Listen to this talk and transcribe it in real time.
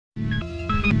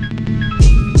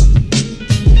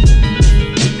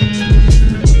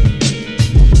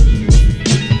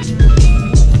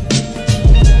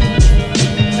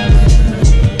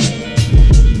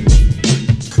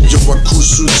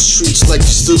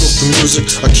of the music,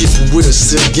 I keep it with it,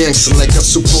 still gangster like I'm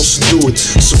supposed to do it.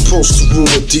 Supposed to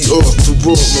rule it, the earth, the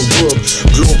world, my world.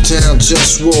 Globe town,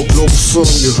 JustWar, Globalfirm,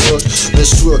 you heard?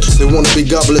 That's right, they wanna be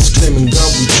godless, claiming God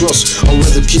we trust. I'd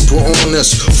rather keep it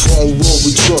honest, for our world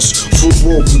we trust. For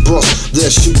world we bust,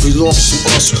 that shit belongs to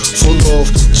us. For love,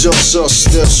 just us,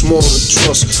 there's more to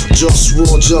trust.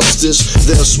 JustWar, justice,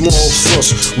 there's more of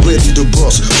us. Ready to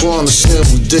bust, for understand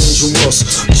we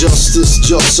dangerous. Justice,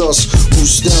 just us, who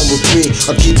stand with me.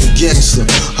 I keep it gangster,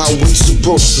 how we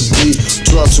supposed to be.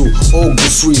 Try to all be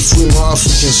free, free my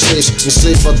African slaves.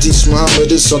 Enslaved by these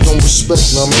Mohammedists, I don't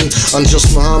respect, I mean, I'm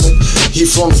just Muhammad, he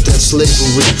funded that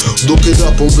slavery. Look it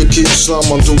up on Wiki Islam,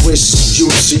 on the racist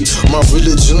unity. My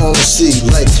religion honesty,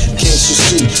 like, can't you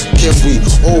see? Can we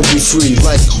all be free,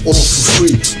 like, all for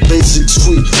free? Basics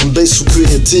free, and basic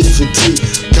creativity.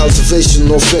 Cultivation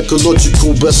of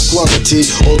ecological best quality.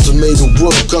 Automated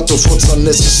work, cut off what's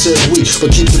unnecessary, but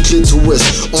keep the clitoris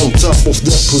on top of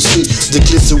that pussy. The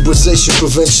clitorisation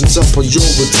prevention top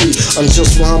priority. I'm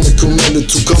just Muhammad commanded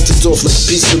to cut it off like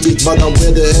piece of meat, but I'm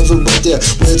where the heaven right there,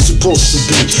 where it's supposed to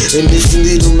be. And if you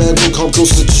need a man, look how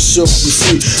close that yourself be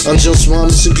free. I'm just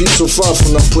Muhammad, it's a so far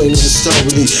from not playing in this town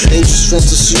with me. Ain't just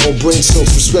fantasy or brain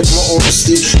cells, respect my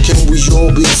honesty. Can we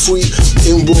all be free?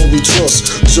 In what we trust.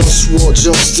 JustWar,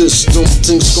 justice, them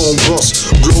things gon' bust.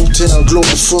 Globe town,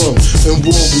 Globalfirm, and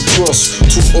what we trust.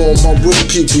 To all my real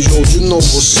people, yo, you know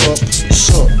what's up, what's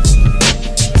up.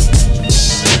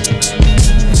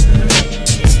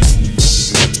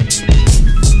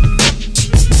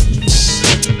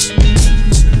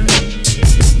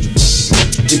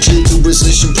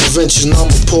 Declitorization prevention, I'm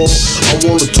appalled. I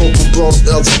wanna talk about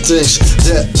other things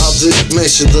that I didn't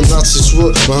mention. The Nazis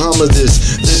were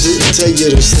Mohammedists, they didn't tell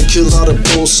you this. They kill out of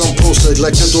posts, some posts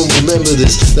like I don't remember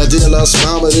this. That they lost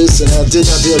Mohammedists, and I did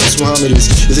lost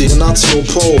Mohammedists. Either you're Nazi or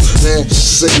Pole, man,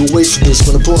 stay away from this.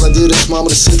 When the Pole I did this,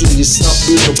 Mohammed Italy, you stop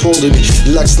being a Pole to me.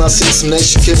 He likes Nazis, some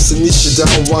nation camps, and niche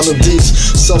down one of these.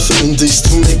 Suffering these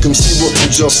to make them see what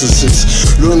true justice is.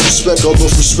 Learn respect, out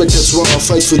of respect, that's why I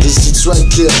fight for this. It's right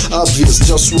clear, obvious,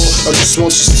 JustWar, I just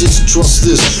want you to trust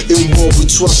this. In what we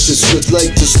trust, it's with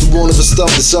like this. The one of us stop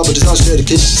this sabotage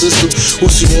education system.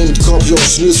 Who's your name? The copy of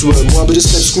this word. Remember this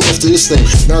name, screw after this name.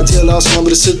 Now dear last,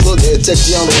 remember this Hitler, they attack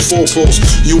the on four posts.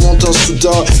 You want us to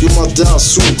die, you might die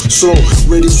soon. So,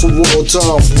 ready for war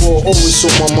time, war always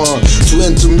on my mind. To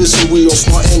end the misery of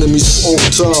my enemies for all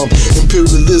time.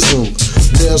 Imperialism,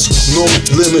 there's no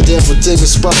limit, everything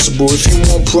is possible. If you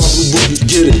want, probably we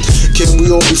get it. Can we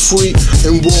all be free?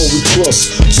 And war we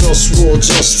trust. JustWar,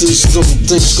 justice, them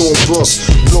things gon' bust.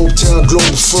 Globe town,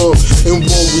 Globalfirm, and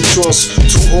war we trust.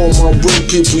 To all my real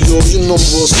people, yo, you know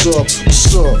what's up,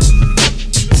 what's up.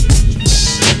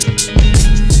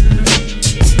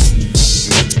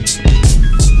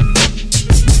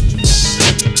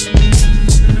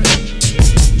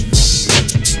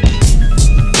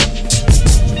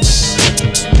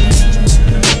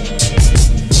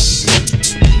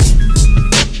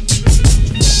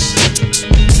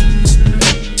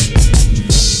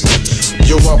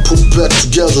 Yo, I put back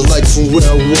together like from where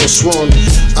I was one.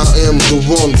 I am the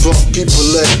one, but people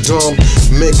act dumb,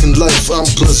 making life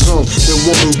unpleasant. They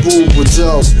wanna rule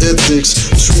without ethics,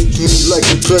 treat me like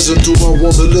a peasant. Do I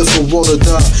wanna live or wanna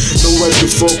die? No I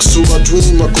give fuck, so I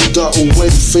dream I could die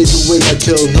away, fade away like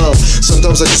hell now.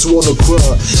 Sometimes I just wanna cry,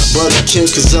 but I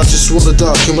can't cause I just wanna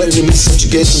die. Can my enemies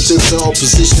subjugate until their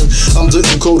opposition? I'm the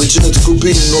encoded genetical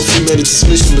being of humanity's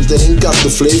mission, but they ain't got the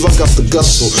flavor, I got the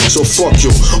gusto. So fuck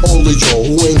you, all of y'all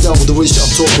who ain't down with the wish I'm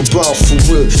talking about for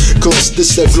real. Cause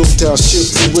this that globe town shit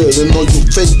for real. And all you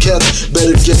fake cats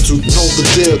better get to know the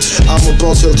deal. I'm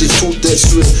about healthy food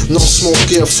that's real, no smoke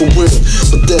here for real.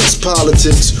 But that's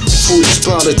politics, food is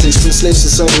politics. From slaves in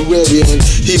Saudi Arabia and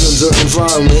even the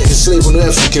environment, enslaving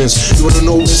Africans. You wanna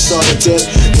know who started that?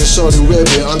 In Saudi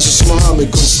Arabia, I'm just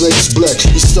Muhammad, cause slaves black,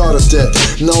 he started that.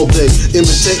 Now they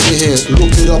imitate me here,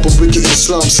 look it up on Wiki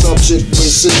Islam, subject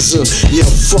racism. Yeah,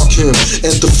 fuck him.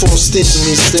 And the force teaching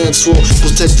me stands for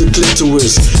protect the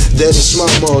clitoris. That is my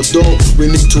motto. We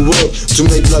need to work to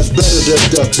make life better than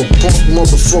that. But punk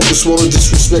motherfuckers wanna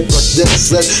disrespect like that.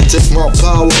 That take my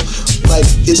power like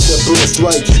it's their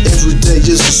birthright. Every day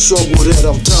is a struggle that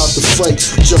I'm tired to fight.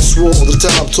 JustWar all the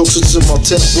time, toxins in my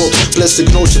tap walk.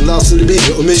 Plastic notion, lies to the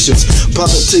media, omissions.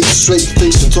 Politics, straight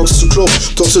fiction, talks to close.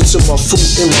 Toxins in my food,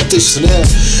 in my dish and air.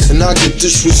 And I get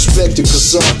disrespected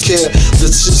cause I care. The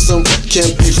system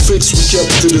can't be fixed with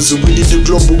capitalism. We need a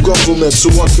global government so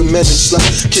I can manage like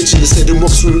kitchen instead of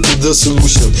works with the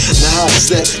solution. Now how's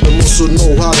that? I also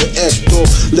know how to act off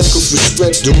lack of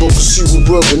respect. Democracy will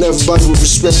work and everybody will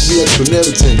respect me. I and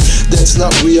everything. That's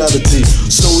not reality,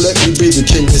 so let me be the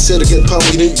king. They said to get power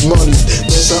you need money.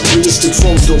 That's not realistic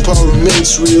for me, though power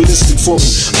remains realistic for me.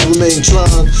 I remain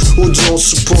trying, who don't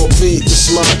support me,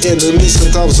 it's my enemy.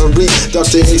 Sometimes I read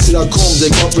DrAC.com,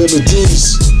 they got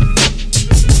remedies.